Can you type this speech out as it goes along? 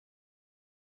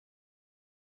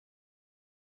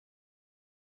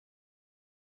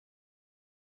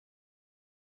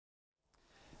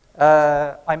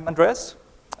I'm Andreas,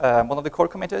 one of the core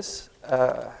committers.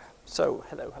 So,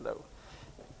 hello.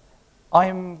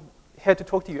 I'm here to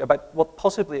talk to you about what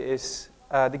possibly is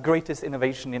the greatest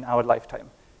innovation in our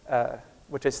lifetime,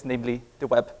 which is namely the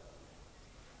web.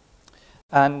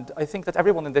 And I think that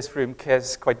everyone in this room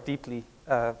cares quite deeply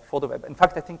for the web. In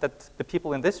fact, I think that the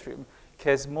people in this room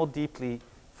cares more deeply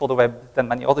for the web than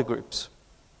many other groups.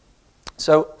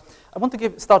 So I want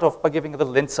to start off by giving a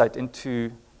little insight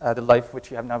into the life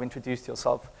which you have now introduced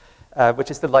yourself,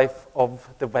 which is the life of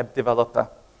the web developer.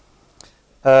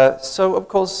 So, of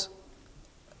course,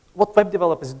 what web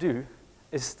developers do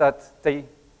is that they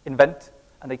invent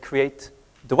and they create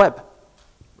the web,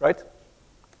 right?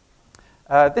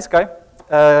 This guy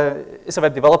is a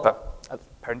web developer,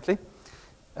 apparently.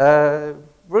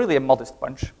 Really a modest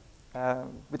bunch.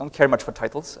 We don't care much for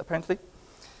titles, apparently.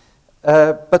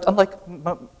 But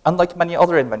unlike many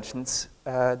other inventions,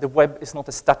 the web is not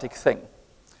a static thing.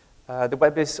 The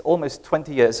web is almost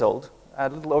 20 years old, a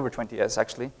little over 20 years,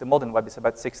 actually. The modern web is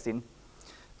about 16.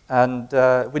 And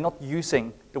we're not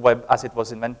using the web as it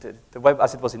was invented. The web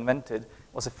as it was invented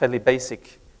was a fairly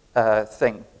basic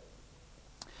thing.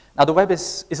 Now, the web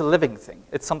is a living thing.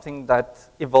 It's something that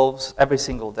evolves every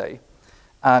single day.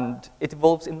 And it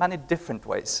evolves in many different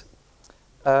ways.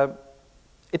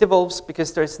 It evolves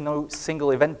because there is no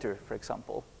single inventor, for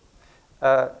example.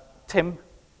 Tim,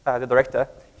 the director,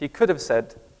 he could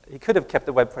have kept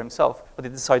the web for himself, but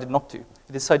he decided not to.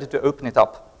 He decided to open it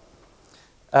up.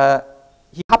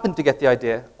 He happened to get the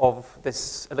idea of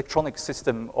this electronic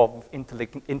system of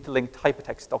interlinked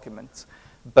hypertext documents,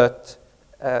 but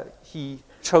he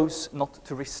chose not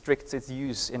to restrict its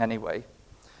use in any way.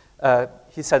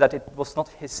 He said that it was not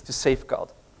his to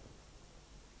safeguard.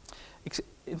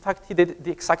 In fact, he did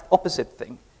the exact opposite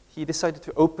thing. He decided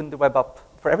to open the web up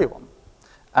for everyone.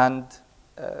 And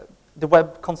the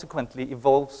web consequently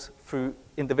evolves through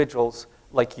individuals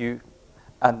like you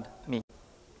and me.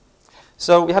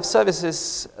 So we have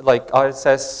services like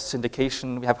RSS,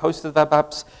 syndication, we have hosted web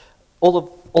apps,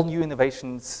 all new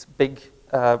innovations, big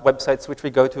websites which we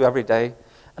go to every day.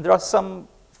 And there are some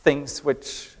things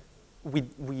which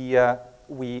we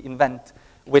invent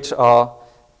which are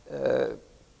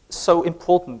so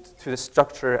important to the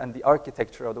structure and the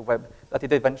architecture of the web that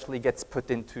it eventually gets put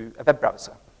into a web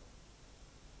browser.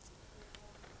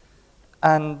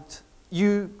 And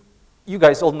you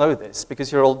guys all know this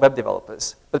because you're all web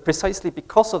developers. But precisely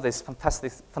because of this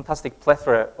fantastic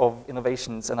plethora of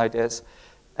innovations and ideas,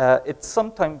 it's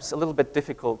sometimes a little bit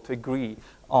difficult to agree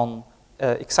on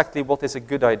exactly what is a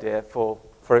good idea for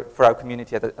our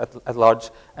community at large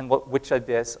and which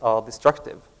ideas are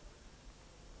destructive.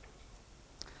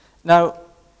 Now,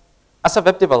 as a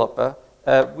web developer,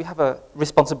 we have a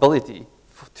responsibility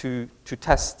to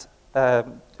test,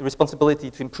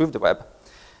 responsibility to improve the web.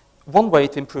 One way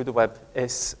to improve the web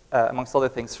is, amongst other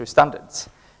things, through standards.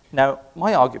 Now,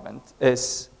 my argument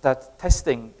is that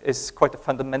testing is quite a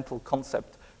fundamental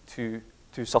concept to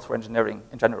software engineering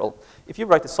in general. If you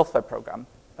write a software program,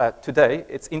 today,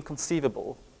 it's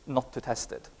inconceivable not to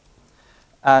test it.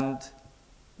 And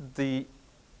the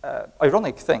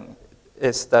ironic thing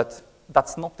is that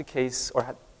that's not the case, or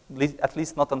at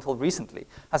least not until recently,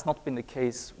 has not been the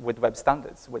case with web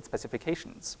standards, with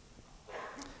specifications.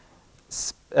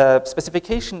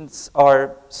 Specifications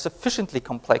are sufficiently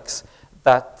complex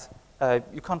that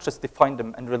you can't just define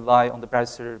them and rely on the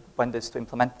browser vendors to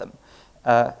implement them.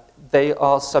 They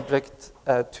are subject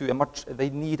they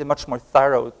need a much more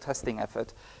thorough testing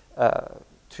effort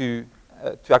to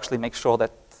actually make sure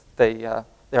that they are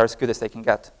as good as they can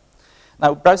get.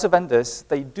 Now, browser vendors,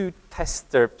 they do test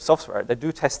their software, they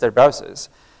do test their browsers,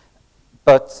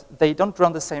 but they don't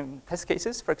run the same test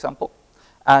cases, for example,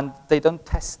 and they don't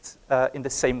test in the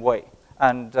same way.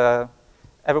 And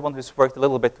everyone who's worked a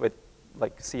little bit with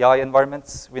like CI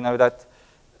environments, we know that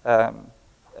the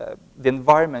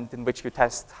environment in which you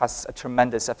test has a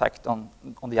tremendous effect on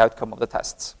the outcome of the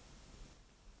tests.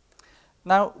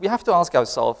 Now, we have to ask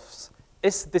ourselves,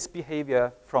 is this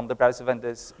behavior from the browser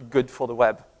vendors good for the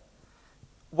web?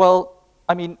 Well,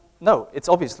 I mean, no, it's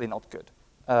obviously not good.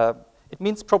 It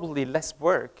means probably less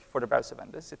work for the browser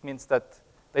vendors. It means that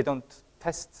they don't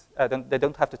test, they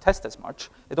don't have to test as much.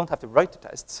 They don't have to write the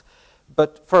tests.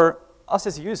 But for us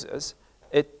as users,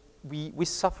 we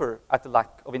suffer at the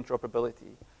lack of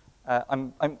interoperability.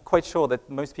 I'm quite sure that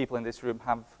most people in this room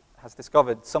has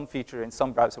discovered some feature in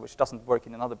some browser which doesn't work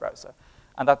in another browser.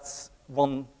 And that's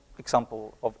one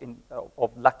example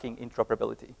of lacking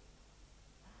interoperability.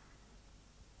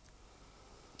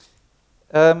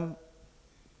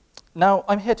 Now,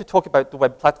 I'm here to talk about the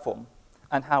web platform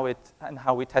and how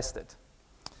we test it.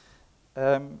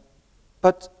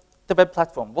 But the web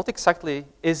platform. What exactly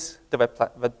is the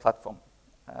web platform?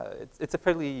 It's a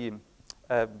fairly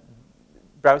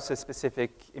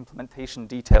browser-specific implementation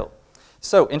detail.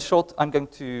 So, in short, I'm going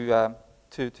to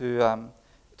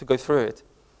go through it.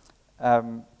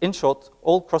 In short,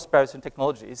 all cross-browser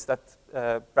technologies that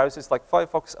browsers like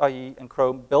Firefox, IE, and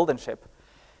Chrome build and ship,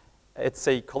 it's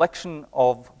a collection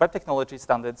of web technology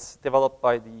standards developed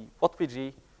by the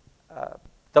W3G,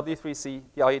 W3C,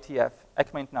 the IETF,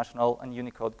 ECMA International, and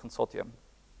Unicode Consortium.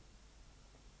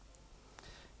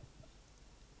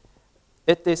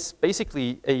 It is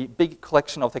basically a big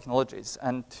collection of technologies,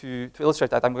 and to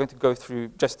illustrate that, I'm going to go through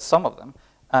just some of them.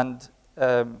 And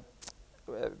I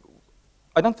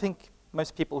don't think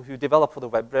most people who develop for the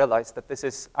web realize that this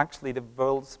is actually the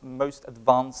world's most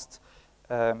advanced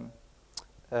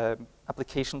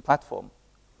application platform.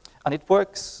 And it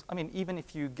works, I mean, even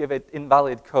if you give it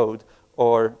invalid code,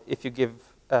 or if you give,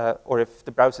 or if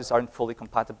the browsers aren't fully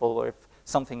compatible, or if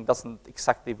something doesn't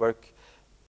exactly work, it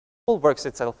all works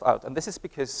itself out. And this is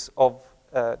because of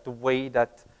the way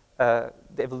that the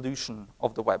evolution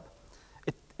of the web.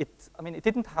 I mean, it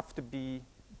didn't have to be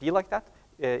like that.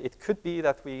 It could be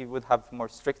that we would have more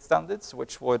strict standards,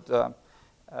 which would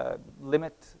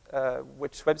limit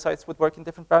which websites would work in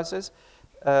different browsers.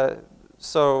 But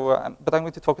I'm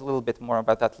going to talk a little bit more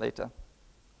about that later.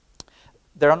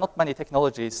 There are not many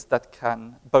technologies that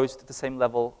can boast the same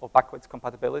level of backwards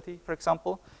compatibility. For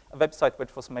example, a website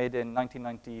which was made in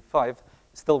 1995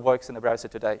 still works in a browser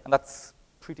today, and that's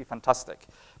pretty fantastic.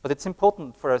 But it's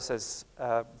important for us as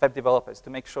web developers to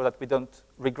make sure that we don't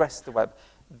regress the web,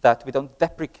 that we don't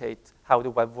deprecate how the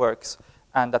web works,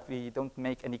 and that we don't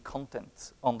make any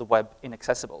content on the web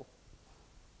inaccessible.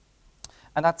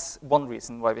 And that's one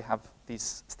reason why we have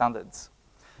these standards.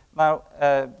 Now,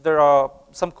 there are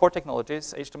some core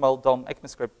technologies, HTML, DOM,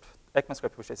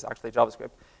 ECMAScript, which is actually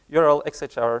JavaScript, URL,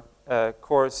 XHR,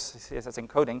 CORS, CSS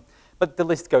encoding, but the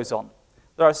list goes on.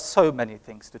 There are so many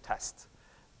things to test.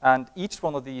 And each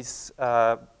one of these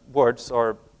words,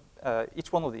 or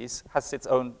each one of these has its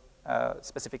own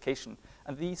specification.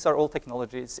 And these are all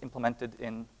technologies implemented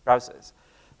in browsers.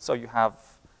 So you have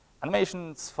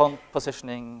animations, font,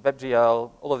 positioning,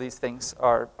 WebGL, all of these things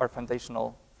are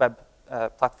foundational web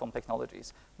platform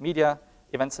technologies. Media,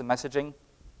 events and messaging,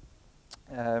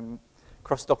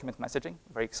 cross-document messaging,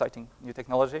 very exciting new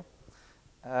technology.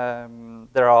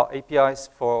 There are APIs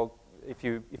for, if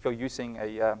you're using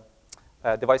a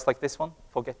device like this one,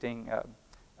 for getting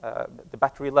the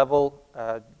battery level,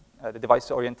 the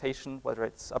device orientation, whether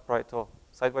it's upright or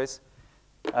sideways,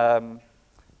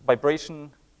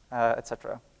 vibration,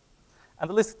 etc. And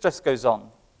the list just goes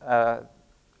on.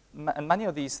 And many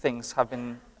of these things have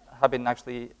been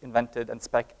actually invented and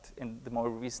spec'd in the more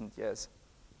recent years.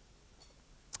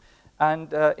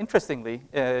 And interestingly,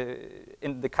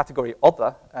 in the category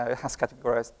Other, as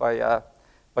categorized by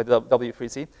the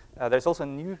W3C, there's also a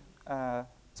new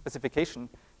specification,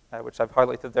 which I've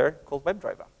highlighted there, called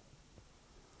WebDriver.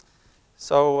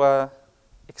 So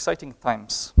exciting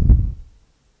times.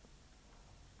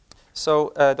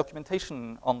 So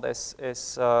documentation on this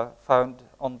is found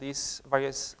on these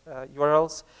various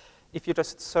URLs. If you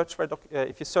just search for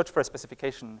a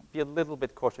specification, be a little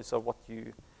bit cautious of what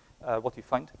you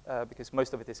find, because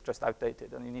most of it is just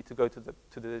outdated, and you need to go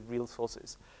to the real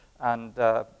sources. And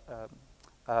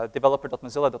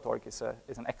developer.mozilla.org is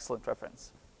an excellent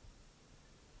reference.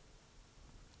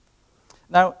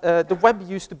 Now, the web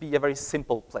used to be a very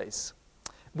simple place.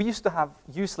 We used to have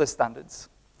useless standards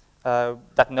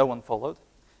that no one followed.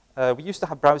 We used to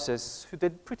have browsers who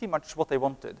did pretty much what they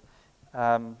wanted.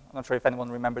 I'm not sure if anyone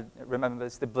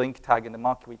remembers the blink tag and the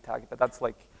marquee tag, but that's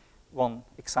like one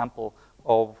example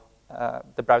of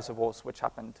the browser wars which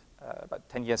happened about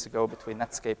 10 years ago between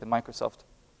Netscape and Microsoft.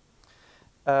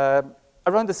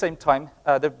 Around the same time,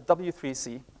 the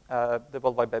W3C, the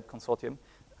World Wide Web Consortium,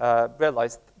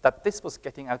 realized that this was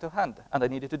getting out of hand and they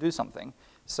needed to do something.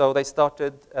 So they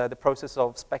started the process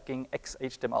of speccing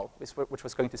XHTML, which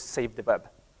was going to save the web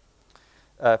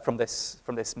from this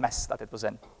mess that it was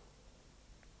in.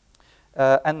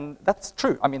 And that's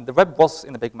true. I mean, the web was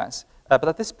in a big mess. But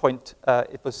at this point,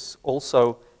 it was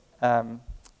also in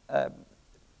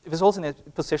a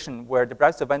position where the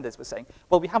browser vendors were saying,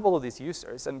 well, we have all of these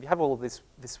users, and we have all of this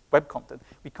web content.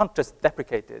 We can't just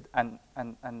deprecate it and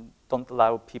don't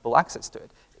allow people access to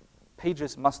it.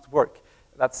 Pages must work.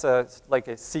 That's like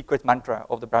a secret mantra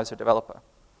of the browser developer.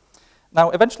 Now,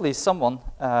 eventually, someone,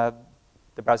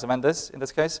 the browser vendors in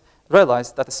this case,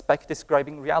 realized that a spec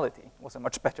describing reality was a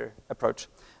much better approach.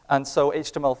 And so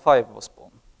HTML5 was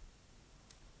born.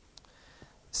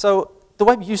 So the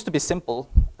web used to be simple,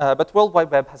 But World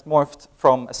Wide Web has morphed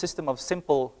from a system of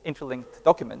simple interlinked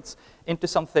documents into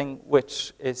something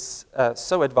which is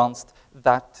so advanced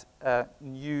that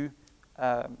new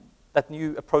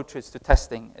approaches to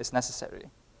testing is necessary.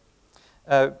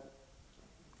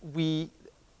 We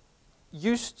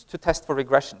used to test for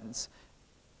regressions,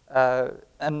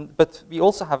 but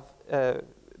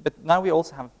now we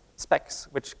also have specs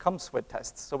which comes with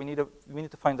tests. So we need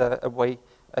to find a way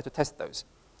to test those.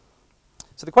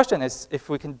 So the question is if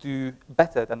we can do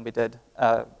better than we did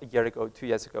a year ago, 2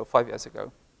 years ago, 5 years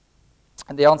ago.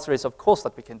 And the answer is, of course,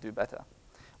 that we can do better.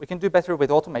 We can do better with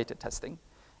automated testing.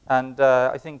 And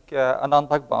I think Anand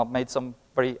Bhagwar made some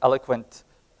very eloquent,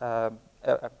 had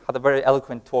a very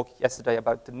eloquent talk yesterday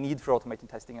about the need for automated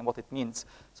testing and what it means.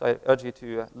 So I urge you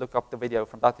to look up the video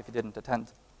from that if you didn't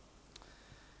attend.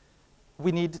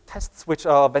 We need tests which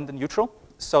are vendor neutral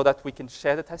so that we can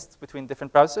share the tests between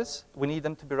different browsers. We need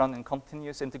them to be run in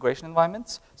continuous integration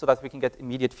environments so that we can get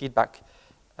immediate feedback.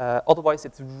 Otherwise,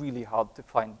 it's really hard to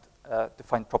find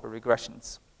proper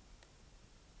regressions.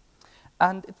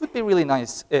 And it would be really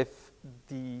nice if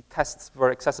the tests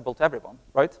were accessible to everyone,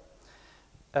 right?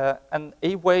 And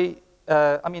a way,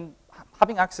 I mean,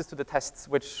 having access to the tests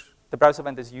which the browser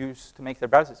vendors use to make their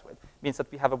browsers with means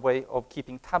that we have a way of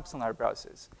keeping tabs on our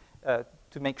browsers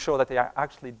to make sure that they are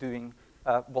actually doing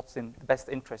what's in the best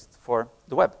interest for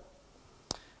the web.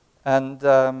 And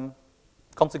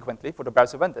consequently, for the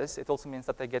browser vendors, it also means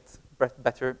that they get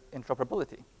better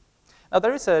interoperability. Now,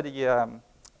 there is a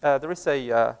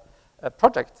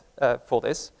project for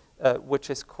this, which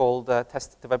is called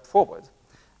Test the Web Forward.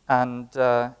 And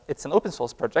it's an open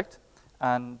source project,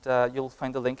 and you'll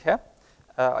find the link here.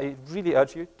 I really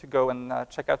urge you to go and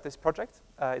check out this project.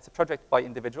 It's a project by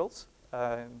individuals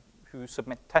who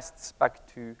submit tests back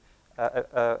to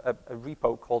a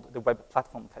repo called the Web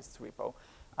Platform Tests repo.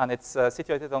 And it's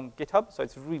situated on GitHub, so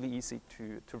it's really easy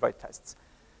to write tests.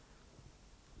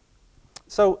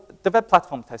 So the Web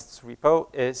Platform Tests repo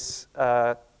is,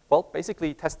 well,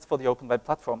 basically tests for the Open Web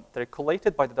Platform. They're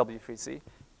collated by the W3C,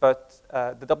 but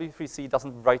the W3C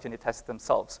doesn't write any tests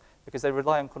themselves because they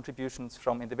rely on contributions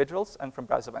from individuals and from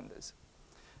browser vendors.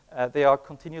 They are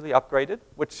continually updated,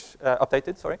 which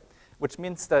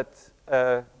means that,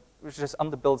 which just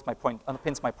underpins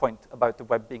my point about the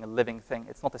web being a living thing.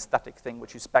 It's not a static thing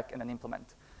which you spec and then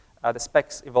implement. The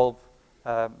specs evolve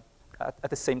at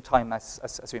the same time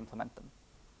as you implement them.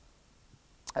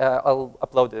 I'll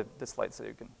upload the slides so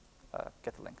you can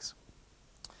get the links.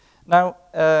 Now,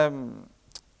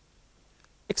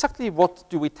 exactly what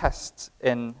do we test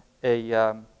in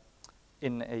a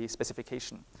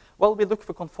specification? Well, we look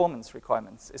for conformance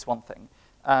requirements is one thing.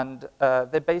 And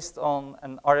they're based on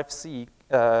an RFC,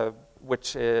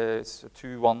 which is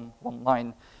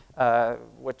 2119,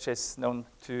 which is known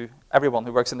to everyone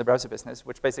who works in the browser business,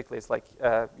 which basically is like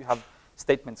you have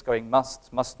statements going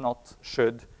must not,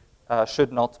 should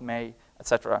not, may,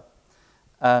 etc.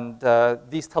 And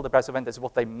these tell the browser vendors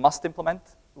what they must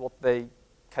implement, what they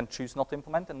can choose not to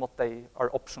implement, and what they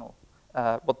are optional,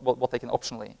 what they can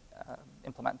optionally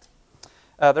implement.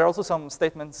 There are also some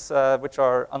statements which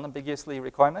are unambiguously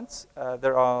requirements.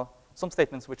 There are some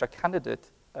statements which are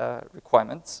candidate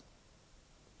requirements,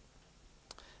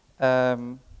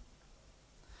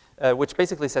 which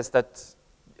basically says that,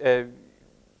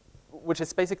 which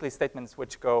is basically statements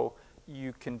which go,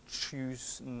 you can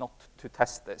choose not to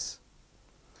test this.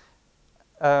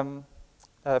 For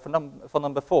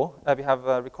number 4, we have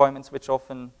requirements which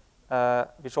often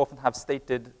have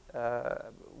stated,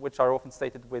 which are often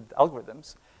stated with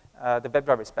algorithms. The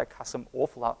WebDriver spec has some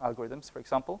awful algorithms, for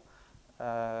example.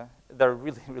 They're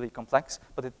really, really complex,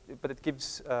 but it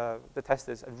gives the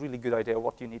testers a really good idea of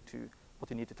what you need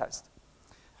to test.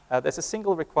 There's a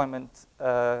single requirement.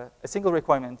 A single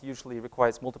requirement usually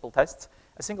requires multiple tests.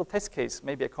 A single test case,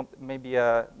 maybe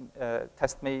a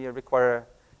test may require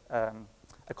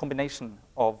a combination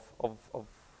of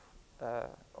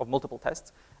multiple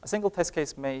tests. A single test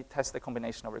case may test a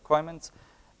combination of requirements,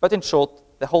 but in short,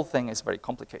 the whole thing is very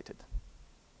complicated.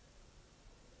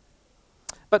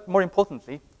 But more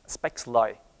importantly, specs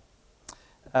lie.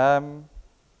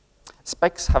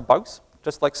 Specs have bugs,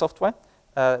 just like software.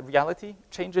 Reality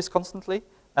changes constantly.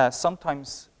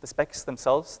 Sometimes the specs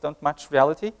themselves don't match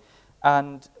reality,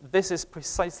 and this is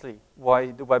precisely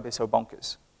why the web is so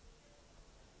bonkers.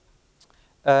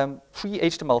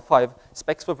 Pre-HTML5,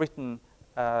 specs were written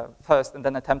first and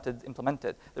then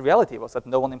implemented. The reality was that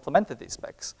no one implemented these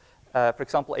specs. For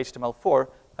example, HTML4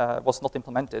 was not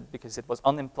implemented because it was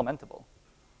unimplementable.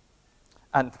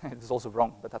 And it is also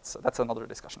wrong, but that's another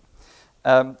discussion.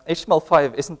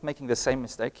 HTML5 isn't making the same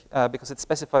mistake because it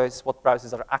specifies what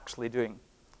browsers are actually doing.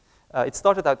 It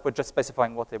started out with just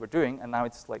specifying what they were doing, and now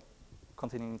it's like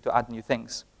continuing to add new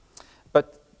things.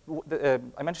 But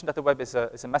I mentioned that the web is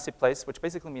a messy place, which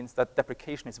basically means that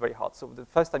deprecation is very hard. So the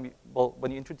first time,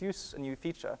 when you introduce a new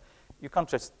feature, you can't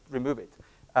just remove it.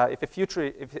 If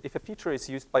a feature is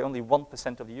used by only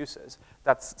 1% of the users,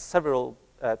 that's several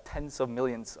tens of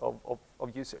millions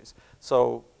of users.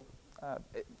 So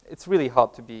it's really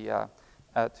hard to be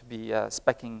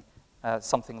speccing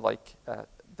something like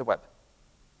the web.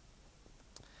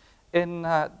 In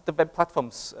the web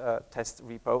platforms test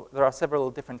repo, there are several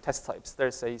different test types.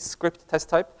 There's a script test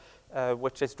type,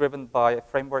 which is driven by a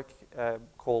framework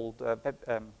called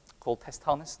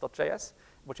testharness.js,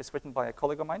 which is written by a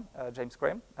colleague of mine, James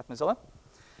Graham at Mozilla.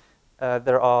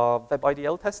 There are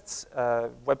WebIDL tests.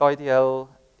 WebIDL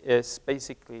is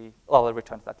basically, well, I'll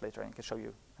return to that later and I can show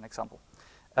you an example.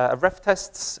 Ref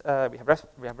tests, we have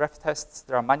ref tests,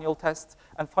 there are manual tests,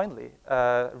 and finally,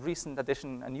 recent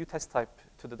addition, a new test type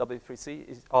to the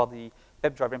W3C are the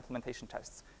WebDriver implementation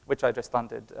tests, which I just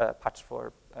landed a patch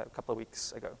for a couple of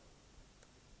weeks ago.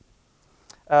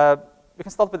 We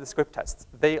can start with the script tests.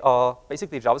 They are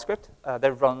basically JavaScript.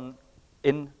 They run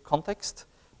in context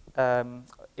of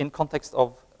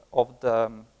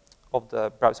the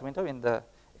browser window in the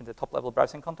top-level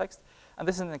browsing context. And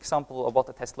this is an example of what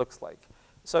the test looks like.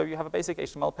 So you have a basic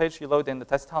HTML page. You load in the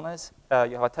test harness.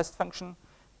 You have a test function.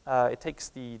 It takes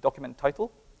the document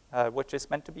title, which is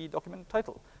meant to be document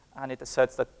title, and it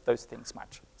asserts that those things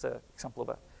match. It's an example of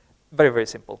a very, very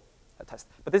simple test.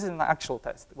 But this is an actual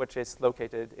test, which is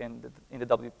located in the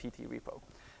WPT repo.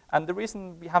 And the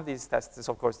reason we have these tests is,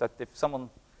 of course, that if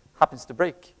someone happens to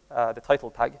break the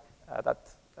title tag,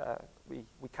 we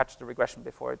catch the regression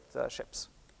before it ships.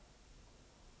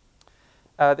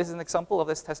 This is an example of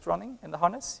this test running in the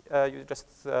harness. You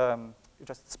just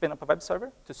spin up a web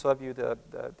server to serve you the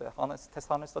harness,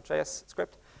 testharness.js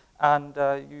script, and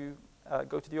you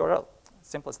go to the URL.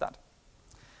 Simple as that.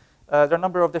 There are a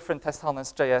number of different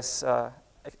testharness.js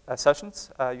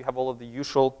assertions. You have all of the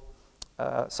usual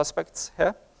suspects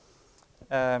here.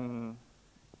 There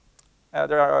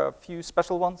are a few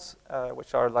special ones,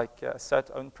 which are like assert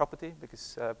own property,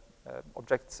 because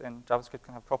objects in JavaScript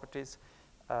can have properties.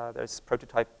 There's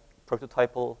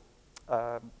prototypal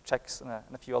checks and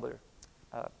a few other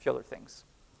things.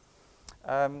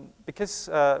 Because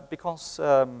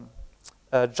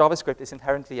JavaScript is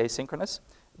inherently asynchronous,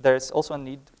 there's also a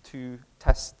need to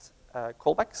test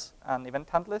callbacks and event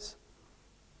handlers.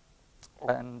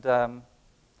 And I'll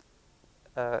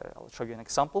show you an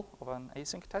example of an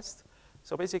async test.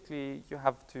 So basically, you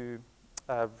have to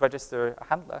register a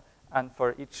handler, and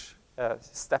for each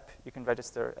step, you can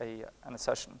register an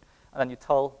assertion. And then you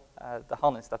tell the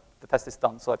harness that the test is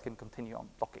done so it can continue on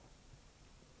blocking.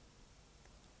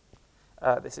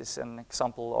 This is an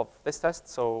example of this test.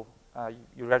 So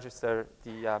you register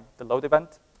the load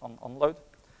event on load,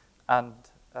 and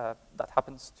that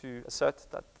happens to assert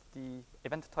that the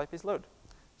event type is load.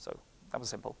 So that was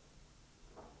simple.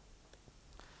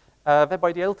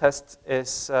 WebIDL test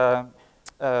is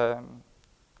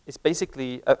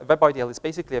basically WebIDL is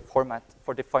basically a format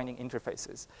for defining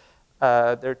interfaces.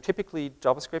 They're typically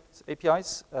JavaScript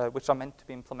APIs, which are meant to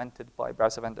be implemented by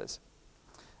browser vendors.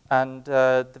 And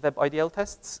the WebIDL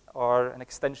tests are an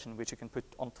extension which you can put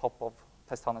on top of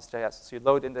testharness.js. So you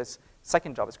load in this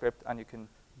second JavaScript, and you can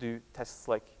do tests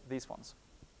like these ones.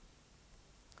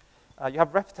 You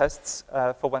have ref tests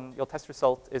for when your test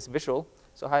result is visual.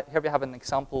 So here we have an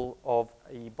example of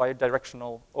a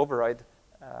bidirectional override.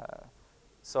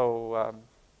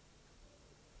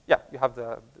 Yeah, you have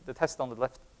the test on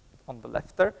the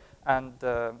left there, and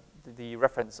the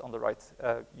reference on the right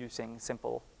using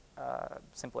simple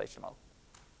HTML.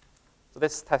 So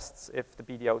this tests if the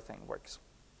BDO thing works.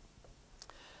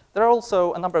 There are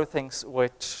also a number of things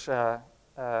which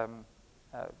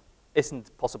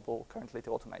isn't possible currently to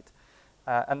automate.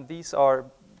 And these are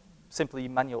simply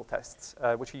manual tests,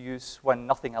 which you use when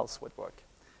nothing else would work.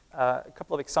 A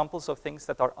couple of examples of things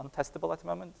that are untestable at the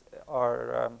moment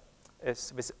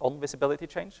is on visibility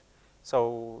change.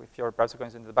 So if your browser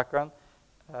goes into the background,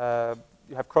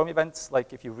 you have Chrome events,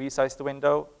 like if you resize the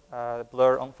window,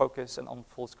 blur on focus, and on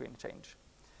full screen change.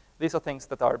 These are things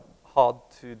that are hard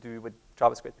to do with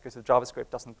JavaScript, because the JavaScript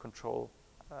doesn't control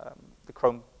the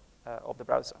Chrome of the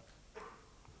browser.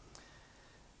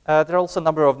 There are also a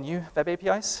number of new web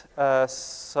APIs,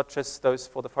 such as those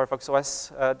for the Firefox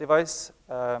OS device,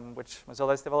 which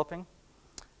Mozilla is developing.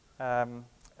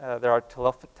 There are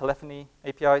telephony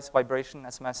APIs, vibration,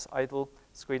 SMS, idle,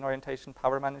 screen orientation,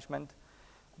 power management,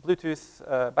 Bluetooth,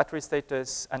 battery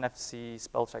status, NFC,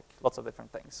 spell check, lots of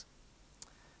different things.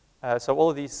 So all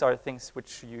of these are things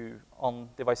which you, on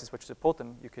devices which support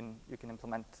them, you can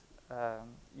implement,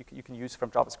 you can use from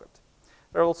JavaScript.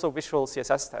 There are also visual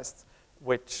CSS tests,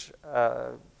 which,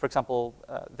 for example,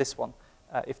 this one.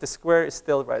 If the square is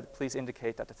still red, please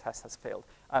indicate that the test has failed.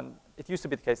 And it used to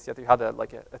be the case that you had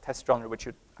a test runner which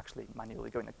you'd actually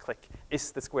manually go in and click.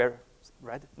 Is the square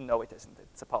red? No, it isn't.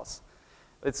 It's a pass.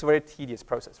 It's a very tedious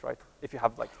process, right? If you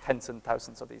have like tens and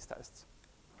thousands of these tests.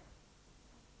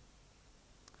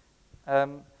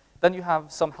 Then you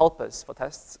have some helpers for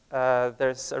tests.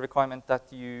 There's a requirement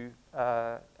that you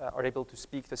are able to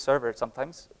speak to the server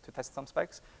sometimes to test some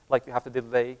specs, like you have to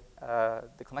delay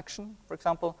the connection, for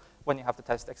example, when you have to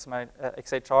test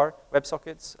XHR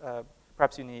WebSockets.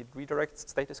 Perhaps you need redirects,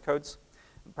 status codes.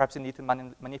 Perhaps you need to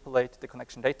manipulate the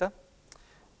connection data.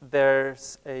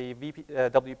 There's a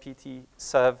WPT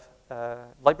serve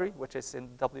library, which is in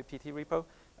the WPT repo,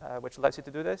 which allows you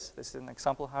to do this. This is an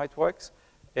example of how it works.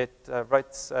 It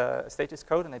writes a status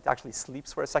code, and it actually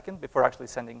sleeps for a second before actually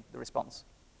sending the response.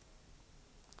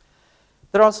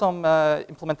 There are some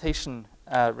implementation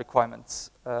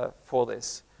requirements for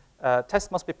this.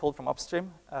 Tests must be pulled from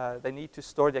upstream. They need to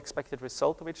store the expected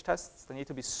result of each test. They need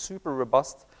to be super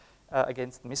robust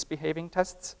against misbehaving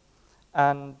tests.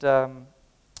 And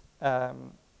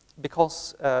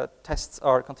because tests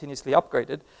are continuously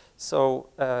upgraded, so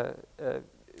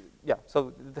yeah,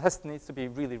 so the test needs to be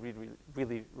really, really,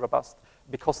 really robust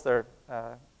because they're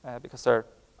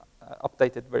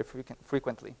updated very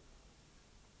frequently.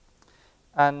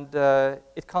 And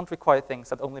it can't require things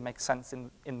that only make sense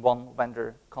in one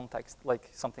vendor context, like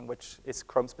something which is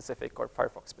Chrome specific or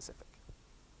Firefox specific.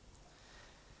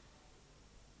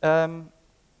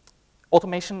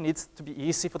 Automation needs to be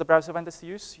easy for the browser vendors to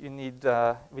use. We need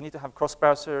to have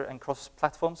cross-browser and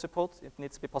cross-platform support. It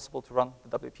needs to be possible to run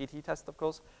the WPT test, of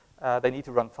course. They need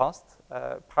to run fast.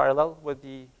 Parallel would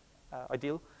be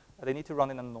ideal. They need to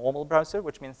run in a normal browser,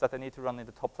 which means that they need to run in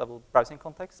the top-level browsing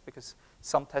context, because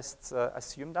some tests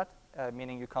assume that,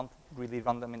 meaning you can't really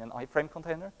run them in an iframe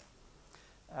container.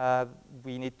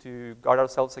 We need to guard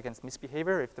ourselves against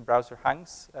misbehavior. If the browser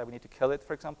hangs, we need to kill it,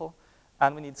 for example.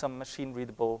 And we need some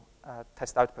machine-readable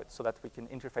test output so that we can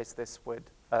interface this with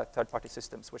third-party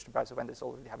systems, which the browser vendors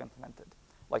already have implemented,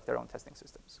 like their own testing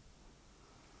systems.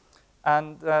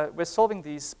 And we're solving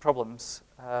these problems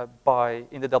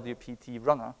in the WPT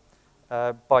runner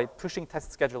by pushing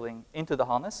test scheduling into the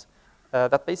harness.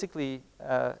 That basically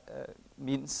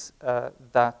means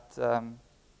that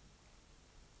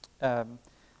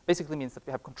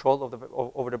we have control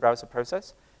over the browser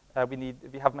process. We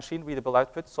have machine-readable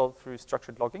output solved through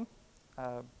structured logging,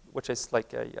 which is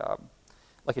like a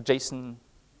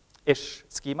JSON-ish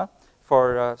schema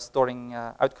for storing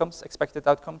outcomes, expected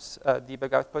outcomes,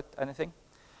 debug output, anything.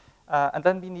 And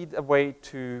then we need a way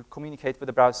to communicate with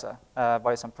the browser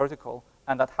via some protocol,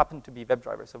 and that happened to be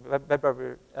WebDriver. So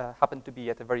WebDriver happened to be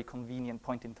at a very convenient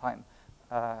point in time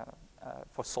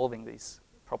for solving these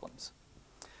problems.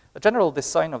 The general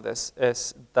design of this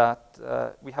is that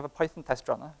we have a Python test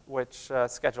runner which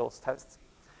schedules tests.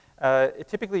 It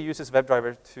typically uses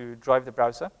WebDriver to drive the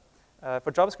browser.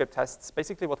 For JavaScript tests,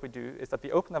 basically what we do is that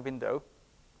we open a window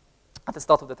at the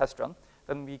start of the test run.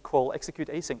 Then we call execute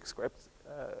async script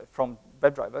from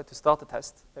WebDriver to start the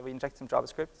test. Then we inject some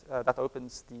JavaScript that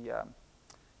opens the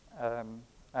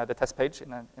test page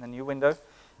in a new window.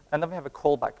 And then we have a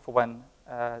callback for when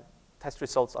test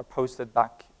results are posted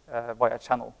back via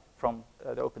channel from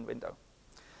the open window.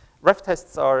 Ref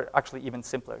tests are actually even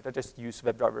simpler. They just use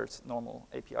WebDriver's normal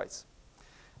APIs.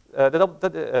 The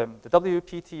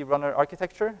WPT runner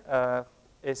architecture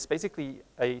is basically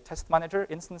a test manager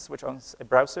instance which owns a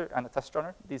browser and a test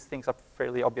runner. These things are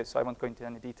fairly obvious, so I won't go into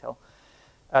any detail.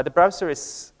 The browser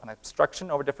is an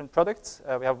abstraction over different products.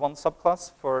 We have one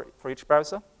subclass for each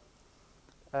browser.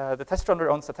 The test runner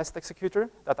owns the test executor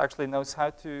that actually knows how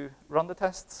to run the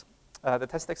tests. The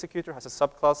test executor has a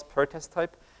subclass per test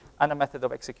type and a method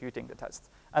of executing the test.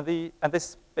 And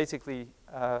this basically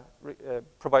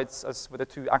provides us with the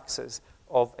two axes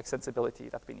of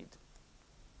extensibility that we need.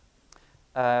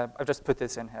 I've just put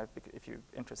this in here if you're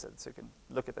interested, so you can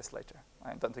look at this later.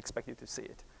 I don't expect you to see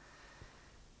it.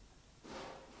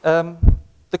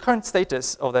 The current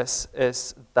status of this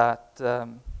is that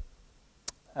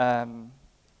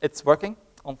it's working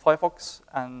on Firefox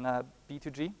and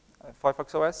B2G,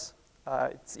 Firefox OS.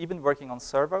 It's even working on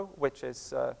Servo, which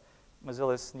is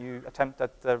Mozilla's new attempt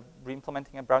at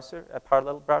re-implementing a browser, a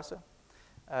parallel browser.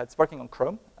 It's working on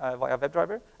Chrome via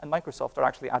WebDriver, and Microsoft are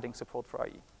actually adding support for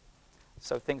IE.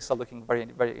 So things are looking very,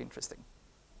 very interesting.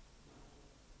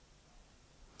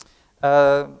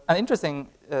 An interesting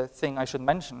thing I should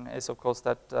mention is, of course,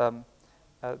 that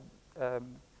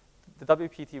the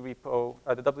WPT repo,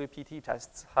 the WPT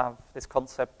tests have this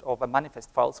concept of a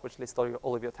manifest files which list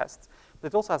all of your tests. But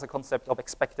it also has a concept of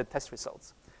expected test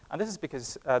results. And this is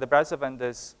because the browser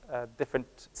vendors'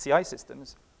 different CI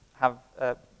systems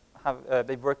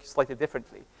they work slightly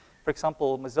differently. For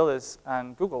example, Mozilla's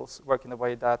and Google's work in a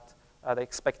way that they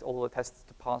expect all the tests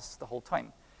to pass the whole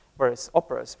time, whereas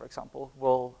Opera's, for example,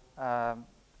 will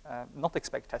not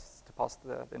expect tests to pass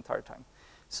the entire time.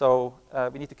 So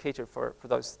we need to cater for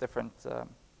those different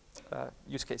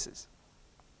use cases.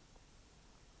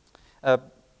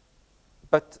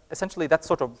 But essentially, that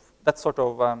sort of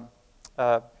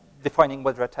defining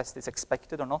whether a test is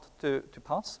expected or not to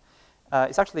pass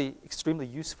is actually extremely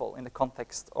useful in the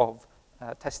context of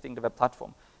testing the web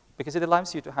platform, because it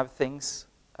allows you to have things,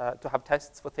 to have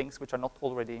tests for things which are not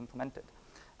already implemented.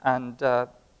 And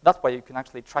that way you can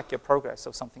actually track your progress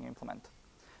of something you implement.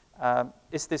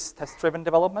 Is this test-driven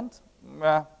development?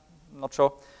 Not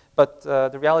sure. But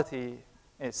the reality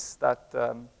is that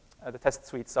the test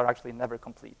suites are actually never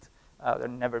complete. They're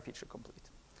never feature complete.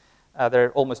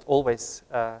 They're almost always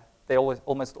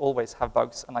almost always have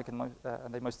bugs, and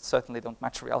they most certainly don't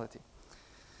match reality.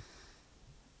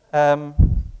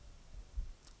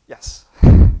 Yes.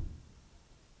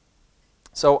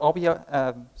 So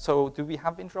so do we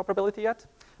have interoperability yet?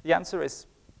 The answer is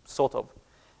sort of.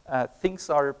 Things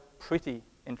are pretty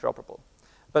interoperable.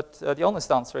 But the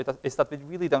honest answer is that we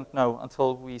really don't know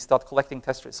until we start collecting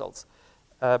test results.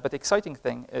 But the exciting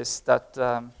thing is that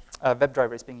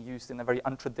WebDriver is being used in a very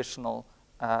untraditional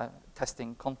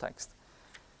testing context.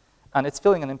 And it's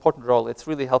filling an important role. It's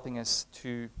really helping us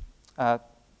to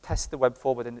test the web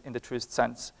forward in the truest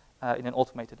sense in an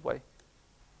automated way.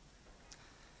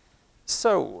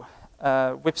 So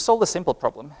we've solved a simple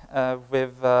problem.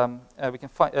 We've found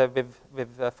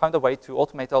a way to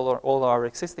automate all our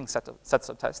existing sets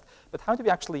of tests. But how do we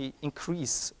actually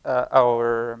increase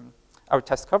our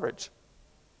test coverage?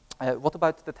 What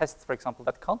about the tests, for example,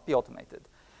 that can't be automated?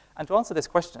 And to answer this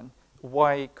question,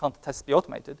 why can't tests be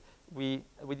automated? We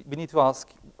need to ask,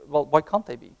 well, why can't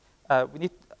they be?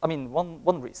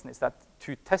 One reason is that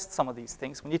to test some of these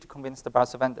things, we need to convince the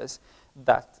browser vendors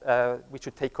that we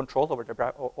should take control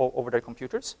over their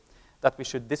computers, that we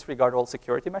should disregard all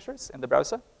security measures in the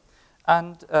browser,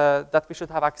 and that we should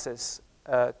have access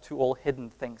to all hidden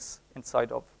things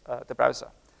inside of the browser.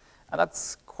 And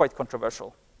that's quite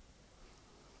controversial.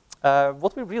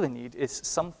 What we really need is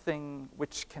something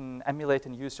which can emulate a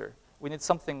user. We need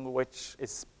something which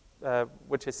is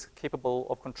capable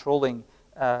of controlling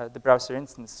the browser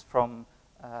instance from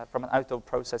an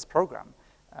out-of-process program.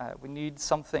 We need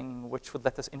something which would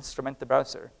let us instrument the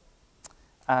browser.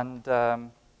 And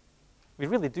we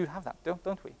really do have that,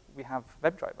 don't we? We have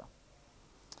WebDriver.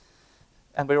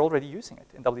 And we're already using it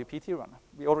in WPT run.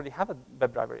 We already have a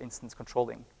WebDriver instance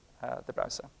controlling the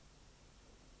browser.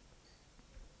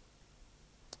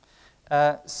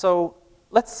 So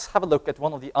let's have a look at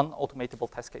one of the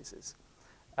unautomatable test cases.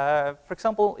 For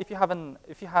example, if you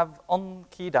have on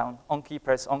key down, on key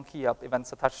press, on key up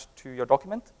events attached to your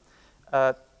document,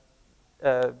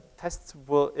 tests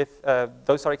will, if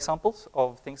those are examples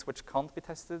of things which can't be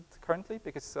tested currently,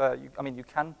 because you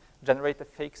can generate a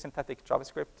fake synthetic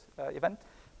JavaScript event,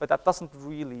 but that doesn't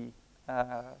really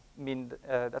mean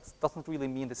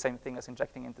the same thing as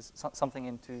injecting into something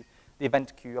into the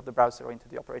event queue of the browser or into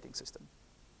the operating system.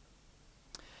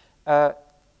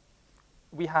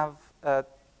 We have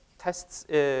tests.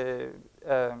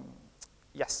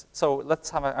 Yes. So let's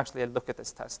have actually a look at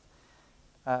this test.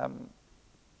 Let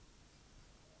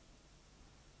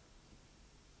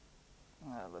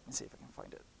me see if I can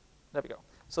find it. There we go.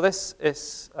 So this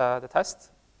is the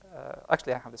test.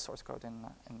 Actually, I have the source code in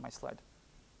my slide.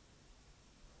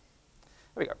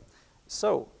 There we go.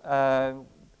 So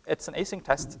it's an async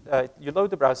test. You load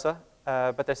the browser,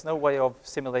 but there's no way of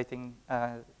simulating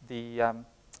the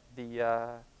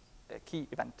key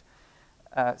event.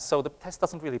 So the test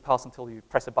doesn't really pass until you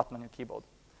press a button on your keyboard.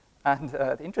 And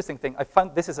the interesting thing, I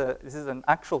found this is an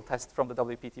actual test from the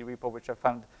WPT repo, which I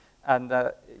found. And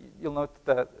you'll note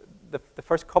the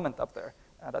first comment up there,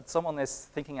 that someone is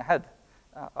thinking ahead.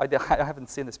 I haven't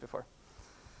seen this before.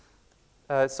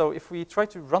 So if we try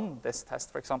to run this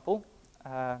test, for example,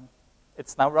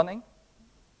 it's now running.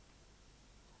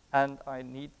 And I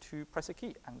need to press a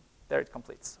key, and there it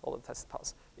completes. All the tests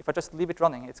pass. If I just leave it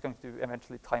running, it's going to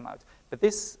eventually time out. But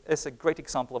this is a great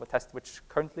example of a test which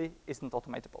currently isn't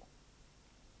automatable.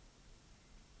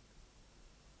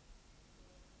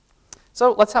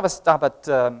 So let's have a stab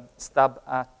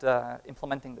at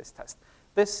implementing this test.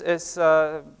 This is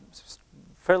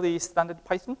fairly standard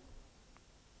Python.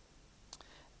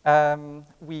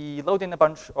 We load in a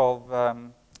bunch of,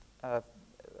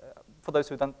 for those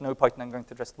who don't know Python, I'm going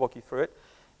to just walk you through it.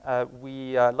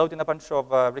 We load in a bunch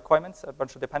of requirements, a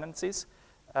bunch of dependencies.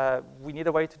 We need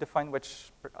a way to define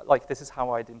which, like this is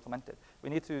how I'd implement it. We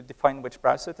need to define which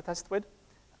browser to test with.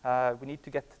 We need to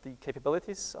get the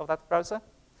capabilities of that browser.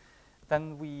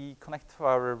 Then we connect to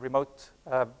our remote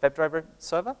WebDriver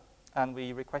server, and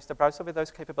we request a browser with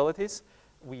those capabilities.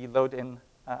 We load in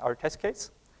our test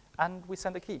case, and we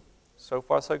send a key. So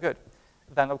far, so good.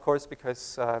 Then, of course,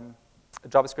 because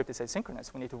JavaScript is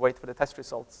asynchronous, we need to wait for the test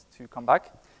results to come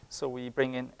back. So we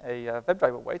bring in a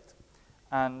WebDriver wait,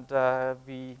 and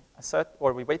we assert,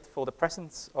 or we wait for the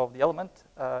presence of the element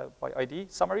by ID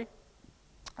summary.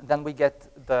 And then we get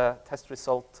the test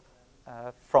result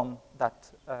from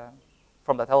that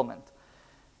element.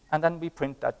 And then we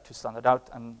print that to standard out,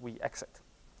 and we exit.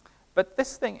 But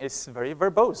this thing is very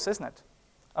verbose, isn't it?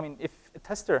 I mean, if a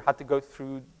tester had to go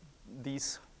through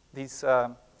this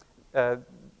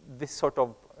sort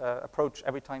of approach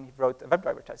every time he wrote a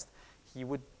WebDriver test, he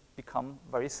would become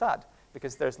very sad,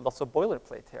 because there's lots of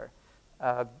boilerplate here.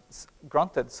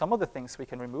 Granted, some of the things we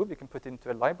can remove, we can put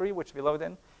into a library, which we load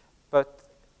in, but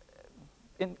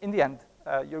in the end,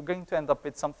 you're going to end up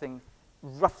with something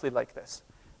roughly like this.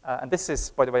 And this is,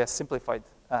 by the way, a simplified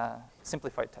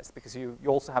test, because you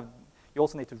also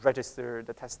need to register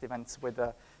the test events with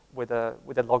a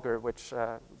logger, which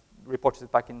reports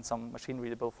it back in some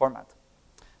machine-readable format.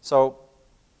 So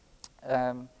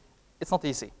it's not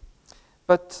easy.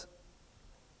 But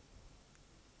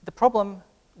the problem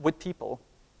with people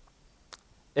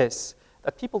is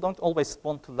that people don't always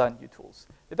want to learn new tools.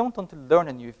 They don't want to learn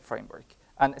a new framework.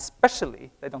 And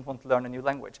especially, they don't want to learn a new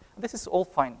language. And this is all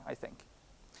fine, I think.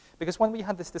 Because when we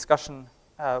had this discussion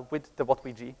with the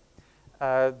W3C,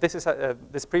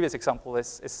 this previous example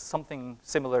is something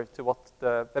similar to what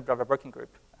the WebDriver working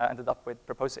group ended up with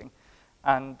proposing.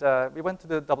 And we went to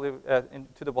the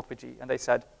W3C, and they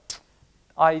said,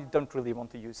 I don't really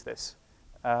want to use this.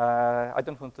 I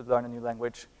don't want to learn a new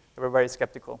language. They were very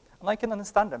skeptical. And I can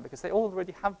understand them, because they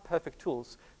already have perfect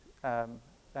tools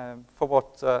for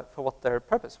what their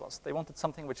purpose was. They wanted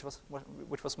something which was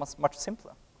much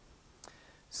simpler.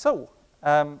 So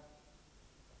now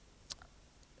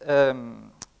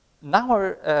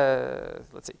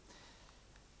let's see.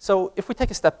 So if we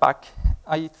take a step back,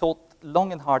 I thought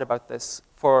long and hard about this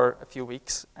for a few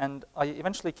weeks, and I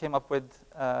eventually came up with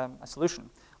a solution.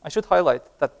 I should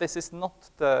highlight that this is not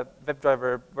the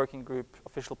WebDriver working group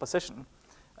official position.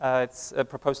 It's a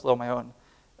proposal of my own.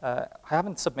 I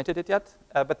haven't submitted it yet,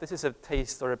 but this is a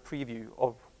taste or a preview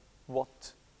of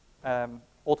what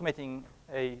automating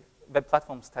a web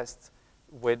platforms test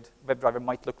with WebDriver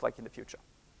might look like in the future.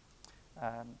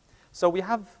 So we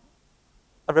have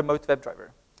a remote WebDriver.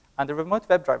 And the remote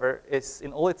WebDriver is,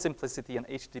 in all its simplicity, an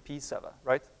HTTP server,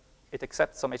 right? It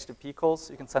accepts some HTTP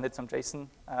calls. You can send it some JSON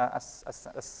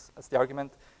as the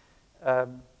argument.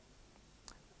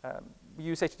 We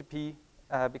use HTTP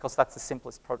because that's the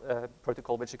simplest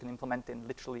protocol which you can implement in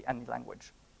literally any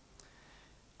language.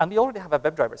 And we already have a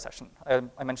WebDriver session.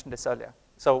 I mentioned this earlier.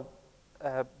 So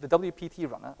the WPT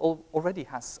runner already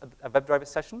has a WebDriver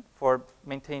session for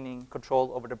maintaining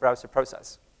control over the browser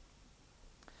process.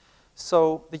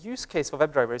 So the use case for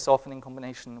WebDriver is often in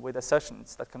combination with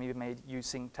assertions that can be made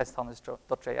using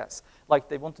test.js. Like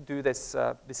they want to do this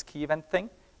key event thing.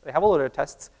 They have all of their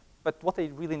tests, but what they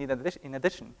really need in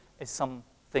addition is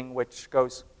something which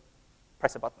goes,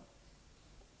 press a button.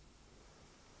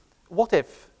 What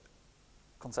if,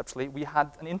 conceptually, we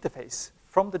had an interface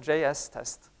from the JS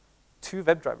test to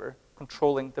WebDriver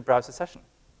controlling the browser session?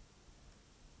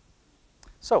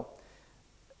 So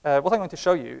what I'm going to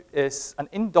show you is an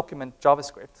in-document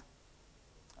JavaScript,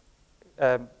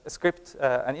 an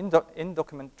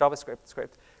in-document JavaScript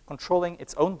script controlling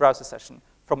its own browser session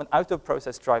from an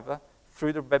out-of-process driver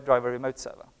through the WebDriver remote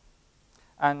server.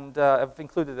 And I've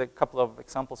included a couple of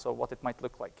examples of what it might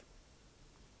look like.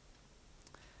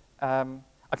 I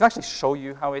can actually show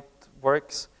you how it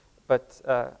works, but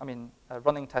I mean,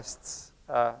 running tests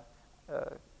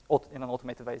in an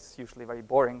automated way is usually very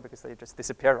boring because they just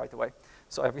disappear right away.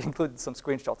 So I've included some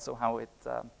screenshots of how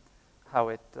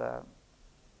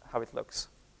it looks.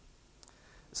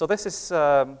 So this is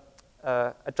a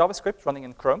JavaScript running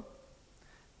in Chrome,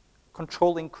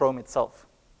 controlling Chrome itself.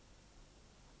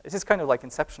 This is kind of like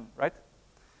Inception, right?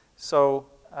 So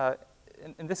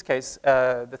in this case,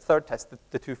 the third test,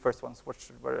 the two first ones,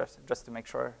 which were just to make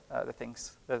sure the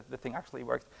thing actually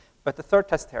worked. But the third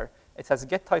test here, it says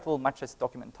get title matches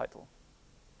document title.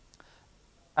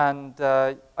 And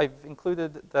I've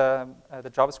included the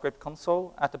JavaScript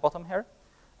console at the bottom here.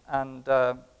 And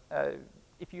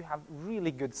if you have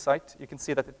really good sight, you can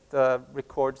see that it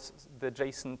records the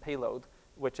JSON payload,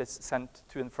 which is sent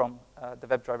to and from the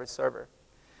WebDriver server.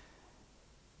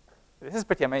 This is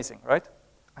pretty amazing, right?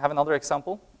 I have another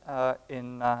example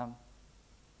in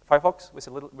Firefox,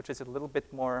 which is a little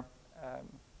bit more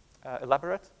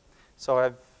elaborate.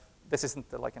 So this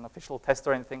isn't like an official test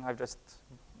or anything. I've just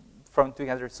thrown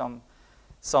together some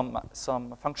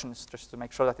functions just to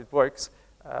make sure that it works.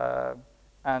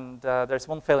 There's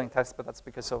one failing test, but that's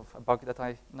because of a bug that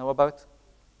I know about.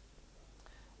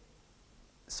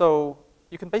 So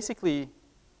you can basically,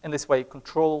 in this way,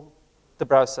 control the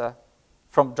browser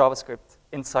from JavaScript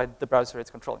inside the browser it's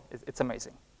controlling. It's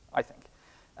amazing, I think.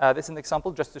 This is an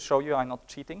example just to show you I'm not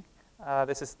cheating.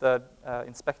 This is the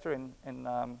inspector in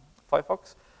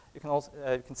Firefox. You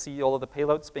can see all of the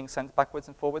payloads being sent backwards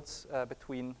and forwards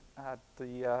between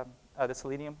the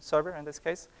Selenium server in this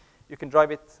case. You can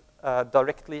drive it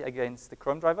directly against the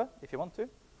Chrome driver if you want to.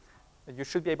 You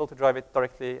should be able to drive it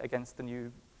directly against the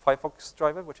new Firefox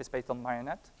driver, which is based on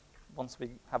Marionette, once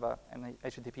we have an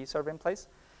HTTP server in place.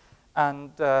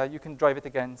 And you can drive it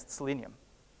against Selenium.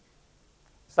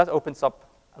 So that opens up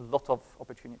a lot of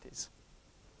opportunities.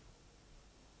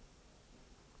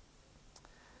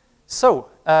 So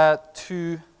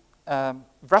to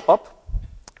wrap up,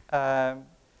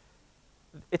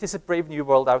 it is a brave new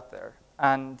world out there.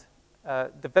 And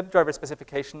the WebDriver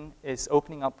specification is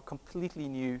opening up completely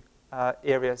new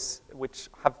areas which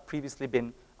have previously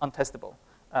been untestable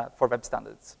for web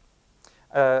standards.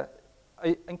 I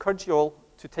encourage you all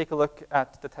to take a look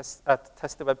at the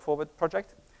Test the Web Forward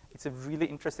project. It's a really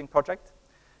interesting project.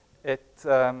 It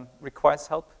requires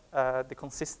help.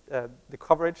 The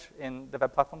coverage in the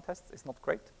web platform tests is not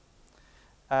great.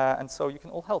 And so you can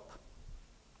all help.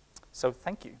 So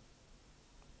thank you.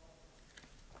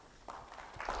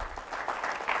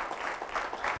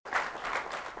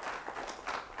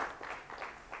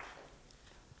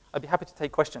 I'd be happy to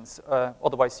take questions.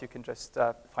 Otherwise, you can just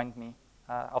find me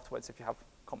afterwards if you have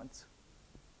comments.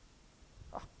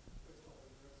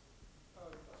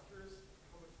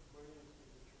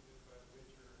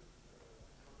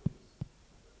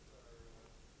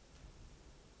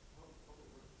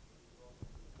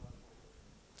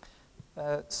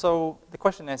 So the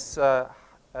question is, the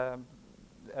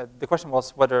question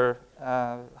was whether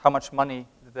how much money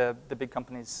the big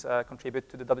companies contribute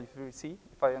to the W3C,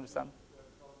 if I understand.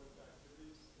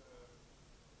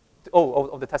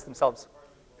 Of the tests themselves.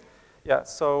 Yeah,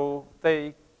 so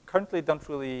they currently don't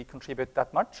really contribute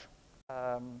that much.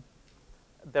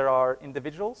 There are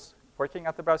individuals working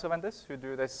at the browser vendors who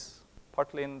do this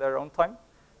partly in their own time.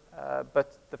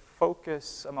 But the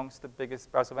focus amongst the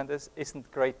biggest browser vendors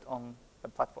isn't great on the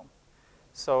platform.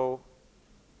 So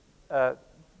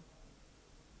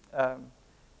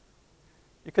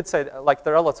you could say like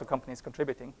there are lots of companies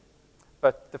contributing,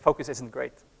 but the focus isn't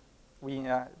great.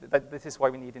 This is why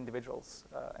we need individuals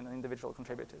and individual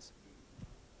contributors.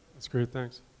 That's great,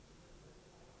 thanks.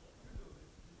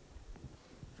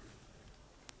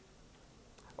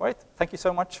 All right, thank you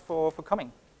so much for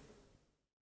coming.